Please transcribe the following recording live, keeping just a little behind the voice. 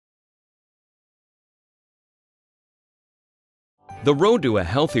The road to a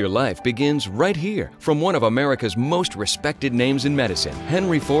healthier life begins right here from one of America's most respected names in medicine,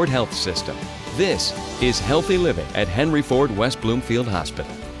 Henry Ford Health System. This is Healthy Living at Henry Ford West Bloomfield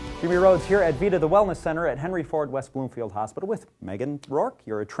Hospital. Jimmy Rhodes here at Vita, the Wellness Center at Henry Ford West Bloomfield Hospital with Megan Rourke.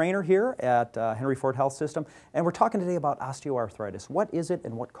 You're a trainer here at Henry Ford Health System, and we're talking today about osteoarthritis. What is it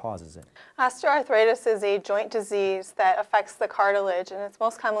and what causes it? Osteoarthritis is a joint disease that affects the cartilage, and it's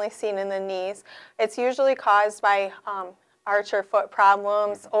most commonly seen in the knees. It's usually caused by arch or foot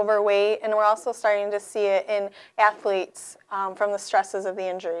problems, overweight, and we're also starting to see it in athletes from the stresses of the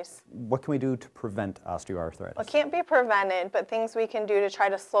injuries. What can we do to prevent osteoarthritis? Well, it can't be prevented, but things we can do to try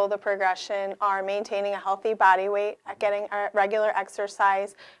to slow the progression are maintaining a healthy body weight, getting regular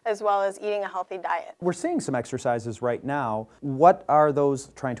exercise, as well as eating a healthy diet. We're seeing some exercises right now. What are those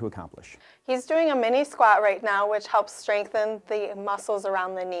trying to accomplish? He's doing a mini squat right now, which helps strengthen the muscles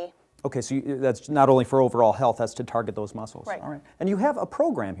around the knee. Okay, so that's not only for overall health, that's to target those muscles. Right. All right. And you have a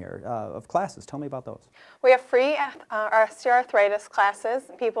program here of classes. Tell me about those. We have free osteoarthritis classes.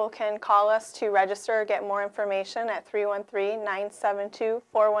 People can call us to register or get more information at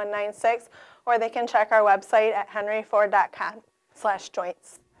 313-972-4196, or they can check our website at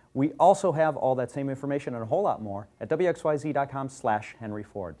henryford.com/joints. We also have all that same information and a whole lot more at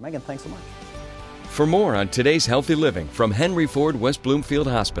wxyz.com/henryford. Megan, thanks so much. For more on today's Healthy Living from Henry Ford West Bloomfield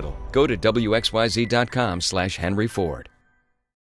Hospital, go to wxyz.com/henryford.